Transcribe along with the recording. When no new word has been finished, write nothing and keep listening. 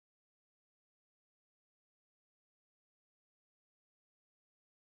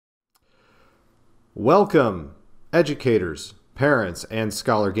Welcome, educators, parents, and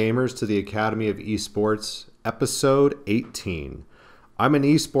scholar gamers to the Academy of Esports, episode 18. I'm an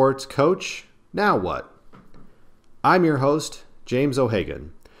esports coach. Now what? I'm your host, James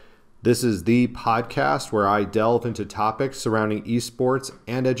O'Hagan. This is the podcast where I delve into topics surrounding esports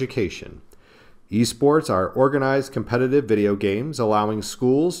and education. Esports are organized competitive video games allowing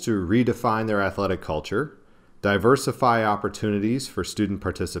schools to redefine their athletic culture, diversify opportunities for student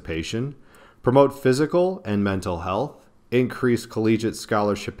participation, promote physical and mental health, increase collegiate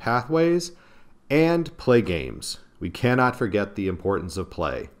scholarship pathways, and play games. We cannot forget the importance of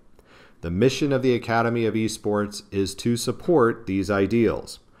play. The mission of the Academy of Esports is to support these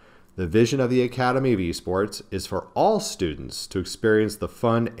ideals. The vision of the Academy of Esports is for all students to experience the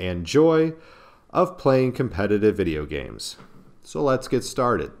fun and joy of playing competitive video games. So let's get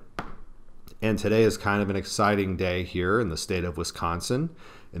started. And today is kind of an exciting day here in the state of Wisconsin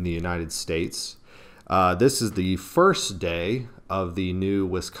in the United States. This is the first day of the new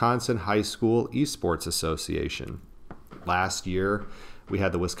Wisconsin High School Esports Association. Last year, we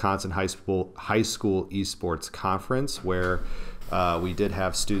had the Wisconsin High School Esports Conference where we did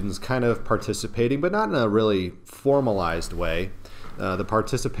have students kind of participating, but not in a really formalized way. The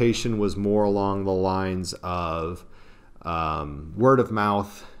participation was more along the lines of word of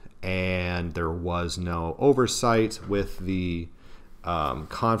mouth, and there was no oversight with the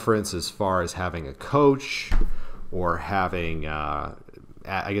conference as far as having a coach or having, I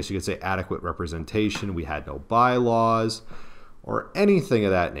guess you could say, adequate representation. We had no bylaws or anything of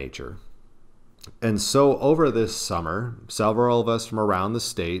that nature. And so over this summer, several of us from around the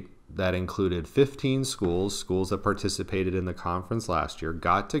state, that included 15 schools that participated in the conference last year,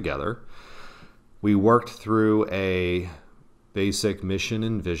 got together. We worked through a basic mission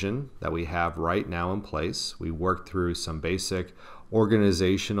and vision that we have right now in place. We worked through some basic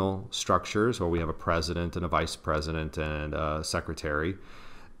organizational structures where we have a president and a vice president and a secretary.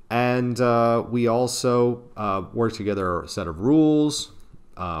 And we also worked together a set of rules,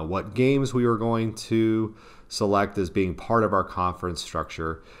 what games we were going to select as being part of our conference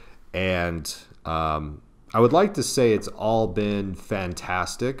structure. And I would like to say it's all been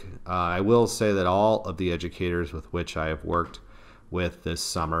fantastic. I will say that all of the educators with which I have worked with this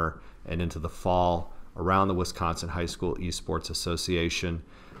summer and into the fall around the Wisconsin High School Esports Association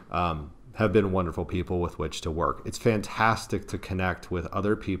have been wonderful people with which to work. It's fantastic to connect with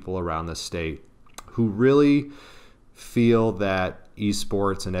other people around the state who really feel that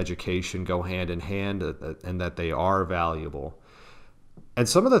esports and education go hand in hand and that they are valuable. And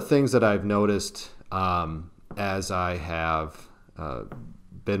some of the things that I've noticed as I have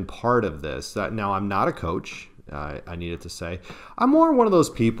been part of this, that now I'm not a coach, I needed to say. I'm more one of those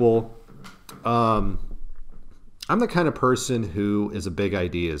people, I'm the kind of person who is a big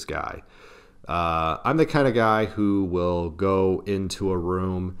ideas guy. I'm the kind of guy who will go into a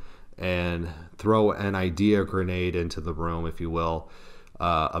room and throw an idea grenade into the room, if you will,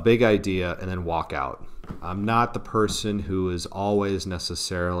 a big idea, and then walk out. I'm not the person who is always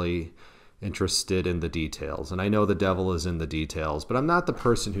necessarily interested in the details. And I know the devil is in the details, but I'm not the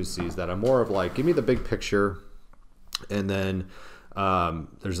person who sees that. I'm more of like, give me the big picture, and then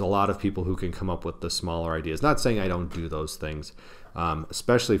there's a lot of people who can come up with the smaller ideas. Not saying I don't do those things,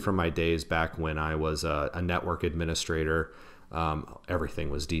 especially from my days back when I was a network administrator. Everything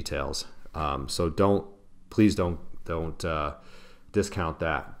was details. So please don't discount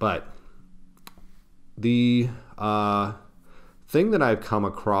that. But the thing that I've come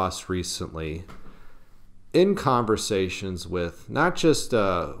across recently in conversations with not just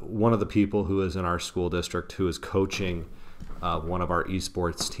one of the people who is in our school district who is coaching one of our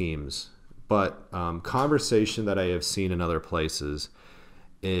esports teams, but conversation that I have seen in other places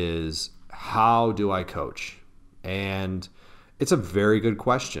is, how do I coach? And it's a very good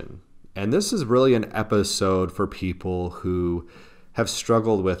question. And this is really an episode for people who have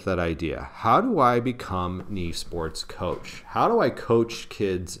struggled with that idea. How do I become an esports coach? How do I coach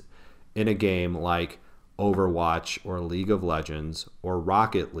kids in a game like Overwatch or League of Legends or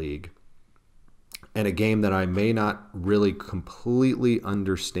Rocket League, and a game that I may not really completely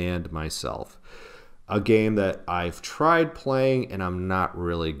understand myself? A game that I've tried playing and I'm not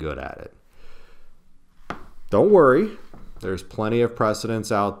really good at it. Don't worry. There's plenty of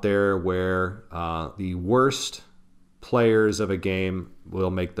precedents out there where the worst players of a game will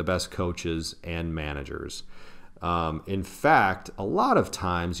make the best coaches and managers. In fact, a lot of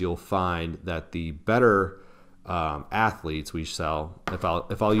times you'll find that the better athletes we sell, if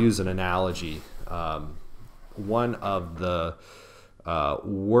I'll use an analogy, one of the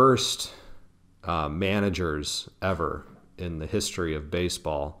worst managers ever in the history of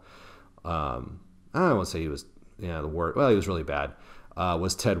baseball I don't want to say he was, the word. Well, he was really bad.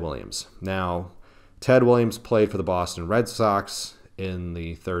 Was Ted Williams. Now, Ted Williams played for the Boston Red Sox in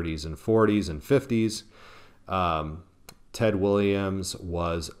the 30s and 40s and 50s. Ted Williams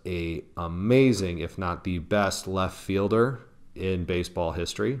was a amazing, if not the best, left fielder in baseball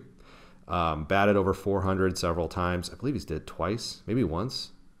history. Batted over 400 several times. I believe he's did twice, maybe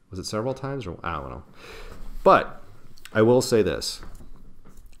once. Was it several times? Or I don't know. But I will say this.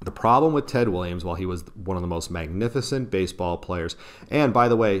 The problem with Ted Williams, while he was one of the most magnificent baseball players, and by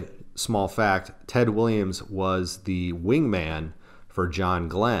the way, small fact, Ted Williams was the wingman for John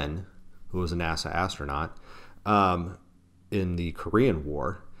Glenn, who was a NASA astronaut, in the Korean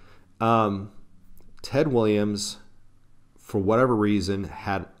War. Ted Williams, for whatever reason,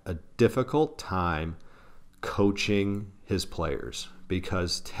 had a difficult time coaching his players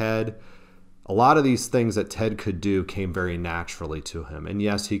because a lot of these things that Ted could do came very naturally to him. And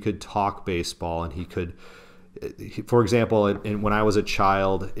yes, he could talk baseball, and for example, when I was a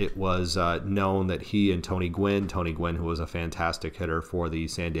child, it was known that he and Tony Gwynn, who was a fantastic hitter for the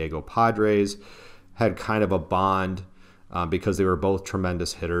San Diego Padres, had kind of a bond because they were both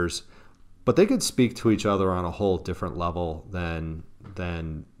tremendous hitters. But they could speak to each other on a whole different level than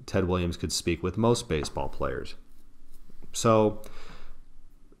Ted Williams could speak with most baseball players. So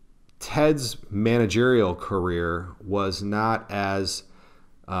Ted's managerial career was not as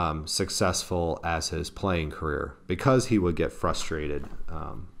successful as his playing career because he would get frustrated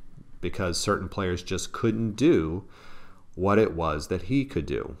because certain players just couldn't do what it was that he could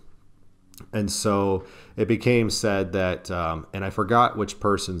do. And so it became said that, and I forgot which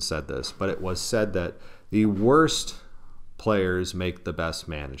person said this, but it was said that the worst players make the best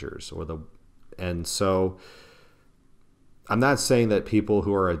managers, and so I'm not saying that people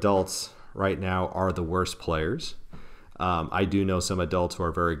who are adults right now are the worst players. I do know some adults who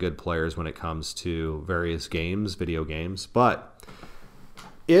are very good players when it comes to various games, video games, but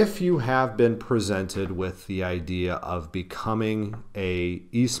if you have been presented with the idea of becoming a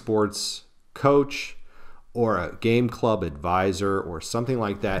esports coach or a game club advisor or something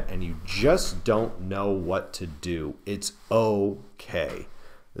like that, and you just don't know what to do, it's okay.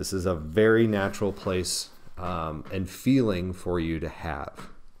 This is a very natural place and feeling for you to have,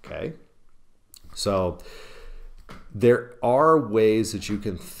 okay? So there are ways that you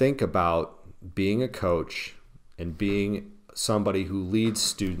can think about being a coach and being somebody who leads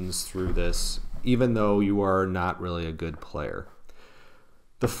students through this, even though you are not really a good player.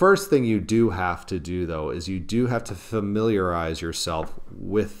 The first thing you do have to do, though, is you do have to familiarize yourself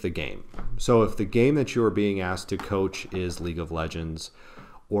with the game. So if the game that you are being asked to coach is League of Legends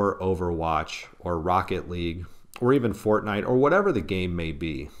or Overwatch or Rocket League or even Fortnite or whatever the game may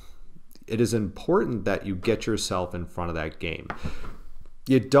be, it is important that you get yourself in front of that game.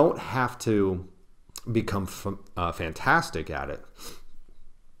 You don't have to become fantastic at it,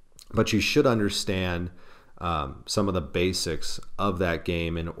 but you should understand some of the basics of that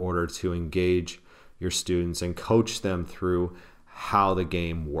game in order to engage your students and coach them through how the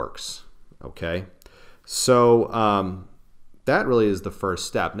game works. Okay, so that really is the first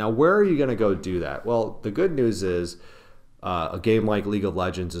step. Now, where are you going to go do that? Well, the good news is a game like League of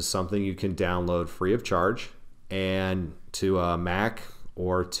Legends is something you can download free of charge and to a Mac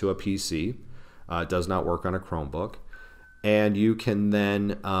or to a PC. It does not work on a Chromebook. And you can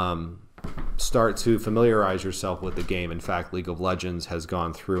then start to familiarize yourself with the game. In fact, League of Legends has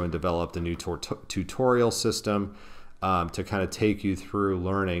gone through and developed a new tutorial system to kind of take you through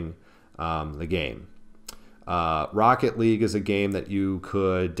learning the game. Rocket League is a game that you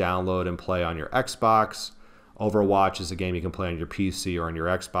could download and play on your Xbox. Overwatch is a game you can play on your PC or on your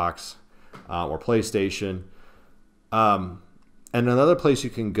Xbox or PlayStation. And another place you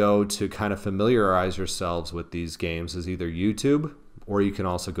can go to kind of familiarize yourselves with these games is either YouTube, or you can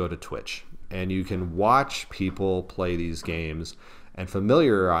also go to Twitch. And you can watch people play these games and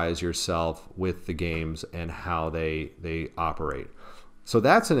familiarize yourself with the games and how they operate. So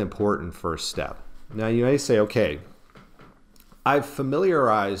that's an important first step. Now you may say, okay, I've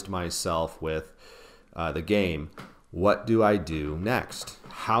familiarized myself with the game. What do I do next?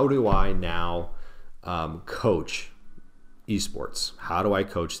 How do I now coach esports? How do I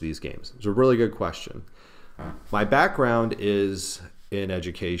coach these games? It's a really good question. My background is in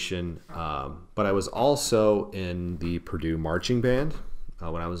education, but I was also in the Purdue marching band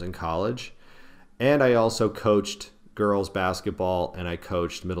when I was in college. And I also coached girls basketball, and I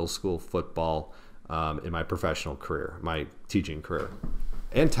coached middle school football in my professional career, my teaching career.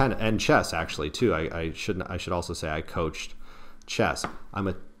 And chess, actually, too. I should also say I coached chess. I'm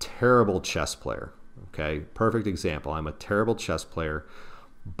a terrible chess player. Okay, perfect example. I'm a terrible chess player,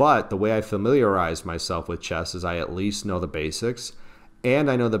 But the way I familiarize myself with chess is I at least know the basics, and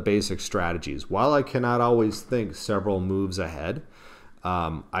I know the basic strategies. While I cannot always think several moves ahead,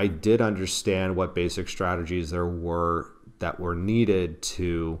 I did understand what basic strategies there were that were needed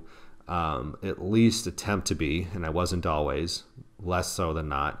to at least attempt to be, and I wasn't always, less so than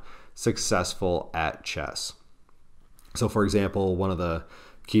not, successful at chess. So for example, one of the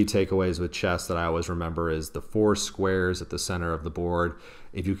key takeaways with chess that I always remember is the 4 squares at the center of the board.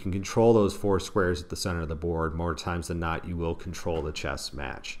 If you can control those 4 squares at the center of the board, more times than not, you will control the chess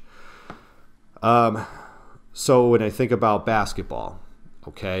match. So when I think about basketball,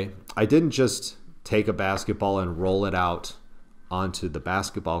 okay, I didn't just take a basketball and roll it out onto the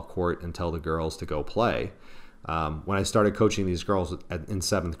basketball court and tell the girls to go play. When I started coaching these girls in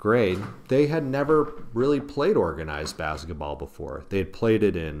 7th grade, they had never really played organized basketball before. They had played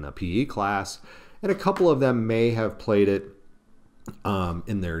it in a PE class, and a couple of them may have played it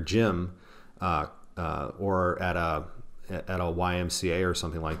in their gym or at a YMCA or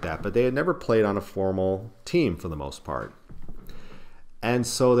something like that, but they had never played on a formal team for the most part. And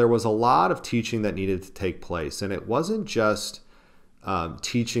so there was a lot of teaching that needed to take place, and it wasn't just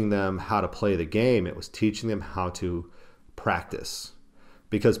teaching them how to play the game, it was teaching them how to practice,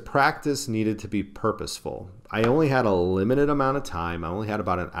 because practice needed to be purposeful. I only had a limited amount of time. I only had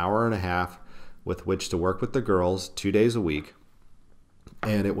about an hour and a half with which to work with the girls 2 days a week,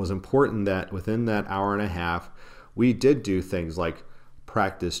 and it was important that within that hour and a half we did do things like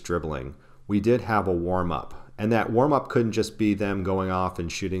practice dribbling. We did have a warm-up, and that warm-up couldn't just be them going off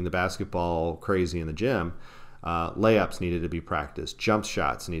and shooting the basketball crazy in the gym. Layups needed to be practiced. Jump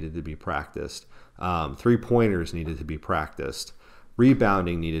shots needed to be practiced. 3-pointers needed to be practiced.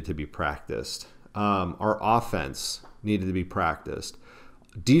 Rebounding needed to be practiced. Our offense needed to be practiced.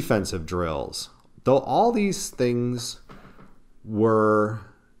 Defensive drills. Though all these things were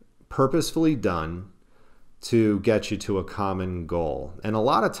purposefully done to get you to a common goal. And a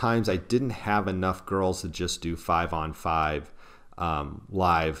lot of times I didn't have enough girls to just do 5-on-5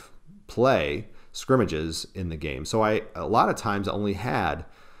 live play scrimmages in the game. So a lot of times only had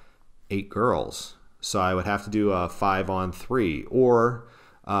 8 girls. So I would have to do a 5-on-3, or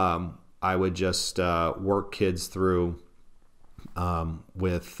I would just work kids through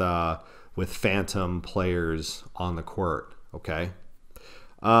with phantom players on the court. Okay.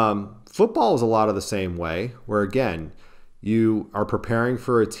 Football is a lot of the same way, where again, you are preparing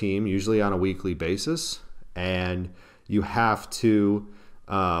for a team usually on a weekly basis, and you have to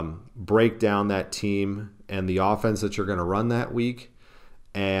break down that team and the offense that you're going to run that week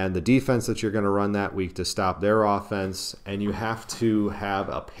and the defense that you're going to run that week to stop their offense. And you have to have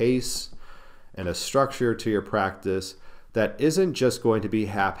a pace and a structure to your practice that isn't just going to be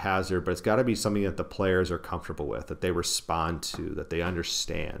haphazard, but it's got to be something that the players are comfortable with, that they respond to, that they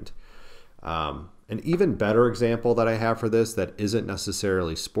understand. An even better example that I have for this that isn't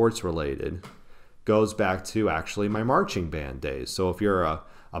necessarily sports related goes back to actually my marching band days. So if you're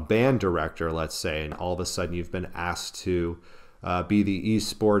a band director, let's say, and all of a sudden you've been asked to be the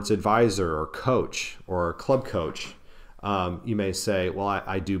esports advisor or coach or club coach, you may say, well,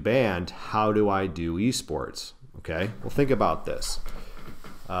 I do band. How do I do esports? Okay, well, think about this.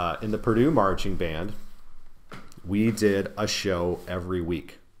 In the Purdue marching band, we did a show every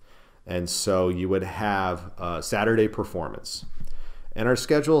week. And so you would have a Saturday performance. And our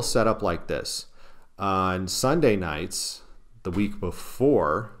schedule is set up like this. On Sunday nights, the week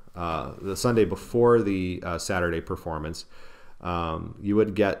before, the Sunday before the Saturday performance, you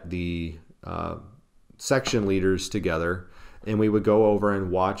would get the section leaders together, and we would go over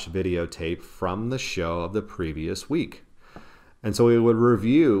and watch videotape from the show of the previous week. And so we would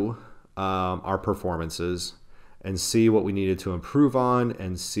review our performances and see what we needed to improve on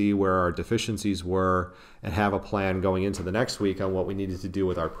and see where our deficiencies were, and have a plan going into the next week on what we needed to do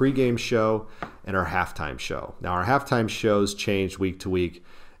with our pregame show and our halftime show. Now, our halftime shows changed week to week,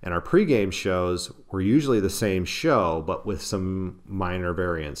 and our pregame shows were usually the same show, but with some minor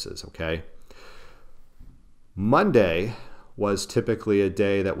variances, okay? Monday was typically a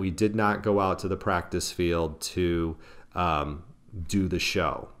day that we did not go out to the practice field to do the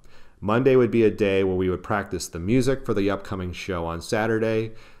show. Monday would be a day where we would practice the music for the upcoming show on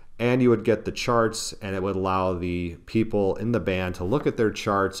Saturday, and you would get the charts, and it would allow the people in the band to look at their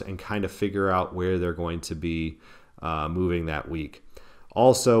charts and kind of figure out where they're going to be moving that week.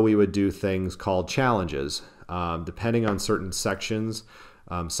 Also, we would do things called challenges. Depending on certain sections,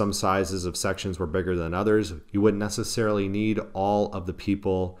 some sizes of sections were bigger than others. You wouldn't necessarily need all of the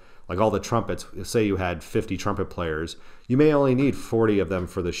people, like all the trumpets. Say you had 50 trumpet players, you may only need 40 of them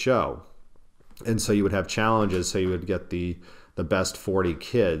for the show. And so you would have challenges. So you would get the the best 40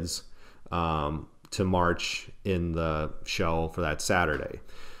 kids to march in the show for that Saturday.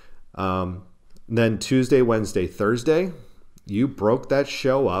 Then Tuesday, Wednesday, Thursday, you broke that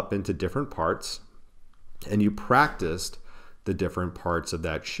show up into different parts and you practiced the different parts of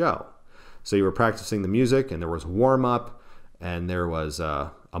that show. So you were practicing the music, and there was warm up, and there was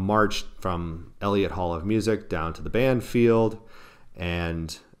a march from Elliott Hall of Music down to the band field,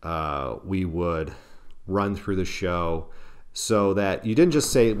 and we would run through the show so that you didn't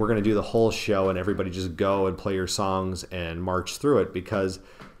just say we're going to do the whole show and everybody just go and play your songs and march through it, because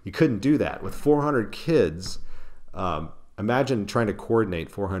you couldn't do that. With 400 kids, imagine trying to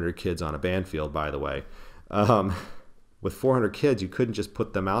coordinate 400 kids on a band field, by the way. With 400 kids, you couldn't just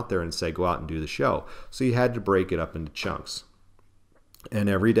put them out there and say, go out and do the show. So you had to break it up into chunks. And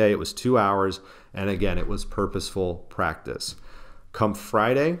every day it was 2 hours. And again, it was purposeful practice. Come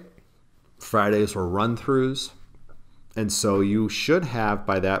Fridays were run-throughs. And so you should have,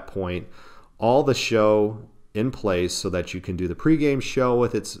 by that point, all the show in place so that you can do the pregame show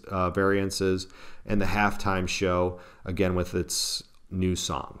with its variances and the halftime show, again, with its new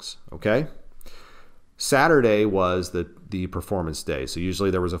songs, okay? Saturday was the performance day. So usually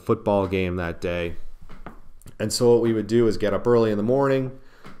there was a football game that day. And so what we would do is get up early in the morning,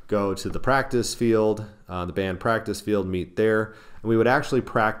 go to the practice field, the band practice field, meet there. And we would actually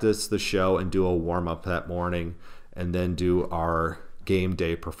practice the show and do a warm-up that morning, and then do our game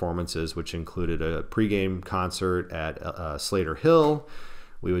day performances, which included a pregame concert at Slater Hill.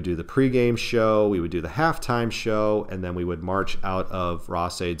 We would do the pregame show, we would do the halftime show, and then we would march out of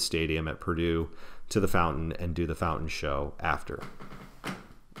Ross-Ade Stadium at Purdue to the fountain and do the fountain show after.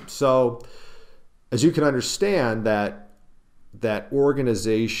 So as you can understand, that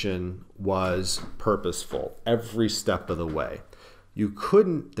organization was purposeful every step of the way.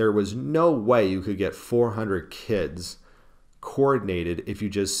 There was no way you could get 400 kids coordinated if you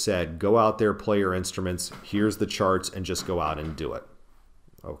just said, go out there, play your instruments, here's the charts, and just go out and do it.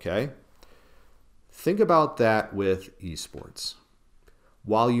 Okay? Think about that with esports.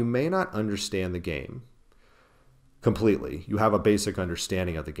 While you may not understand the game completely, you have a basic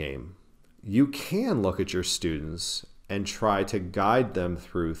understanding of the game, you can look at your students and try to guide them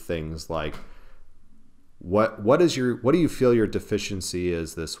through things like, what do you feel your deficiency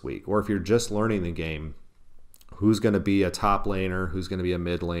is this week? Or if you're just learning the game, who's going to be a top laner, who's going to be a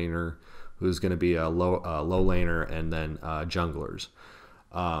mid laner, who's going to be a low laner, and then junglers.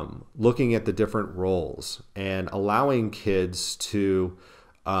 Looking at the different roles and allowing kids to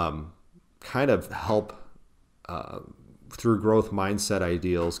kind of help through growth mindset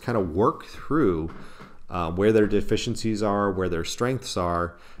ideals, kind of work through where their deficiencies are, where their strengths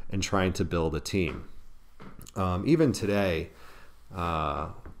are, and trying to build a team. Even today,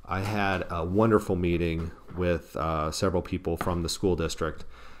 I had a wonderful meeting with several people from the school district,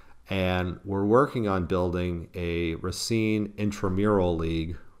 and we're working on building a Racine intramural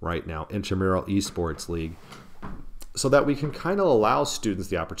league right now, intramural esports league, so that we can kind of allow students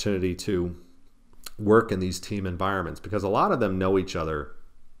the opportunity to work in these team environments, because a lot of them know each other,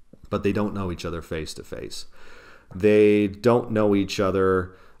 but they don't know each other face to face. They don't know each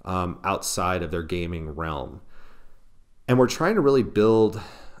other outside of their gaming realm. And we're trying to really build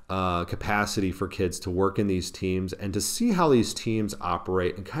capacity for kids to work in these teams and to see how these teams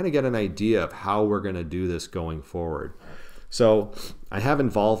operate and kind of get an idea of how we're going to do this going forward. So I have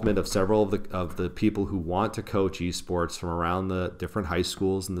involvement of several of the people who want to coach esports from around the different high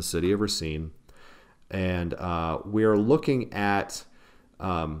schools in the city of Racine. And we're looking at,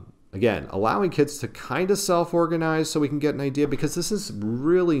 again, allowing kids to kind of self-organize so we can get an idea, because this is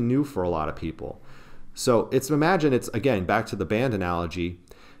really new for a lot of people. So imagine it's, again, back to the band analogy,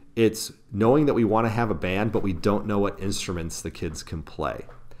 it's knowing that we want to have a band, but we don't know what instruments the kids can play.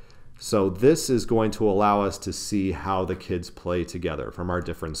 So this is going to allow us to see how the kids play together from our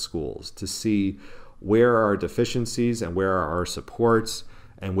different schools, to see where are our deficiencies and where are our supports,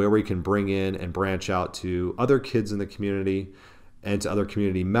 and where we can bring in and branch out to other kids in the community and to other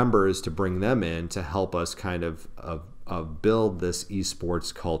community members to bring them in to help us kind of build this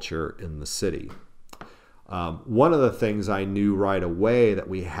esports culture in the city. One of the things I knew right away that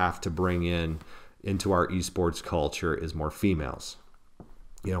we have to bring into our esports culture is more females.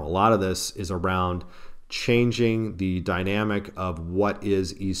 You know, a lot of this is around changing the dynamic of what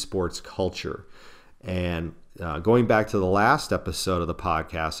is esports culture. And going back to the last episode of the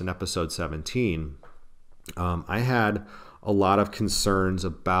podcast, in episode 17, I had a lot of concerns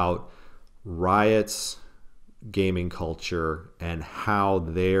about Riot's gaming culture and how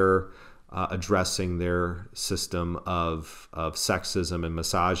they're addressing their system of sexism and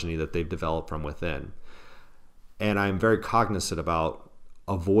misogyny that they've developed from within. And I'm very cognizant about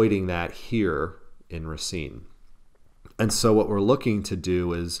avoiding that here in Racine. And so what we're looking to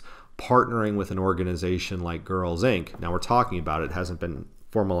do is partnering with an organization like Girls Inc. Now we're talking about it hasn't been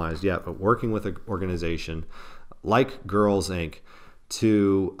formalized yet, but working with an organization like Girls Inc.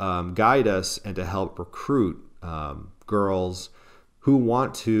 to guide us and to help recruit girls who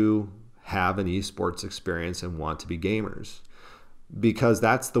want to have an esports experience and want to be gamers. Because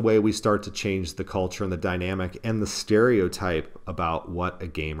that's the way we start to change the culture and the dynamic and the stereotype about what a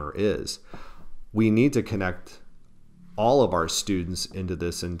gamer is. We need to connect all of our students into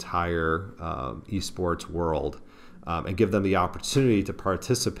this entire esports world and give them the opportunity to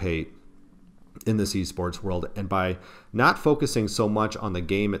participate in this esports world. And by not focusing so much on the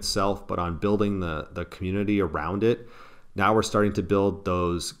game itself, but on building the community around it, now we're starting to build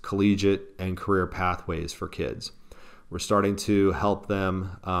those collegiate and career pathways for kids. We're starting to help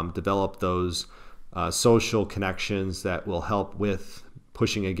them develop those social connections that will help with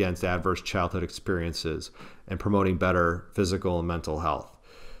pushing against adverse childhood experiences and promoting better physical and mental health.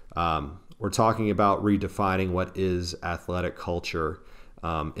 We're talking about redefining what is athletic culture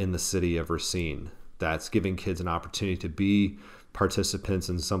in the city of Racine. That's giving kids an opportunity to be participants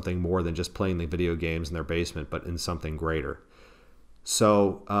in something more than just playing the video games in their basement, but in something greater.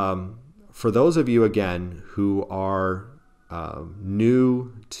 So for those of you, again, who are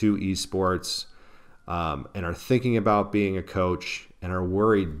new to esports and are thinking about being a coach and are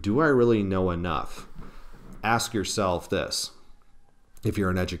worried, do I really know enough? Ask yourself this. If you're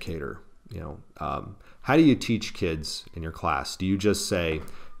an educator, how do you teach kids in your class? Do you just say,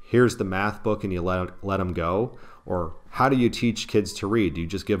 here's the math book and you let them go? Or how do you teach kids to read? Do you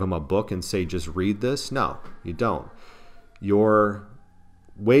just give them a book and say, just read this? No, you don't. Your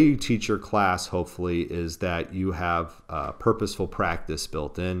way you teach your class, hopefully, is that you have purposeful practice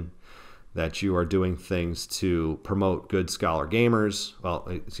built in, that you are doing things to promote good scholar gamers. Well,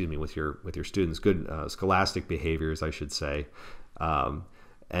 excuse me, with your students, good scholastic behaviors, I should say.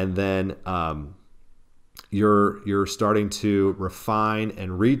 And then you're starting to refine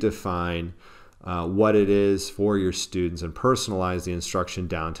and redefine what it is for your students and personalize the instruction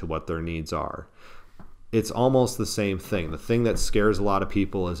down to what their needs are. It's almost the same thing. The thing that scares a lot of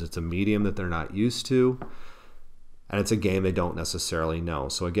people is it's a medium that they're not used to, and it's a game they don't necessarily know.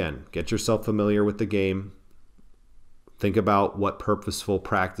 So again, get yourself familiar with the game. Think about what purposeful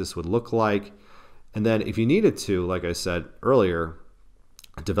practice would look like. And then if you needed to, like I said earlier,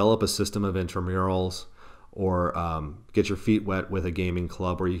 develop a system of intramurals or get your feet wet with a gaming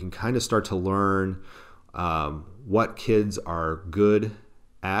club where you can kind of start to learn what kids are good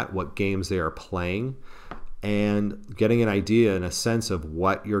at, what games they are playing, and getting an idea and a sense of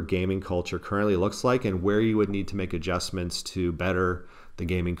what your gaming culture currently looks like and where you would need to make adjustments to better the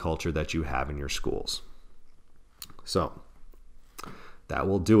gaming culture that you have in your schools. So that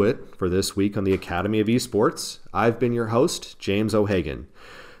will do it for this week on the Academy of Esports. I've been your host, James O'Hagan.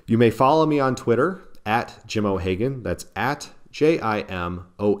 You may follow me on Twitter at Jim O'Hagan. That's at JIMOHAGAN,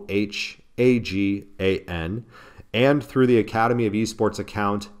 and through the Academy of Esports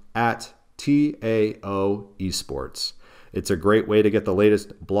account at TAO Esports. It's a great way to get the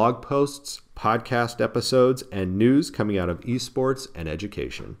latest blog posts, podcast episodes, and news coming out of esports and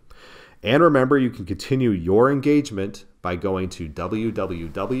education. And remember, you can continue your engagement by going to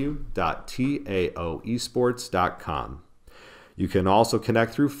www.taoesports.com. You can also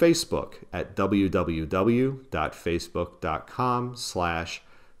connect through Facebook at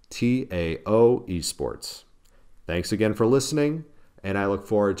www.facebook.com/TAOesports. Thanks again for listening, and I look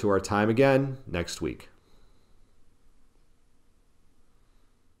forward to our time again next week.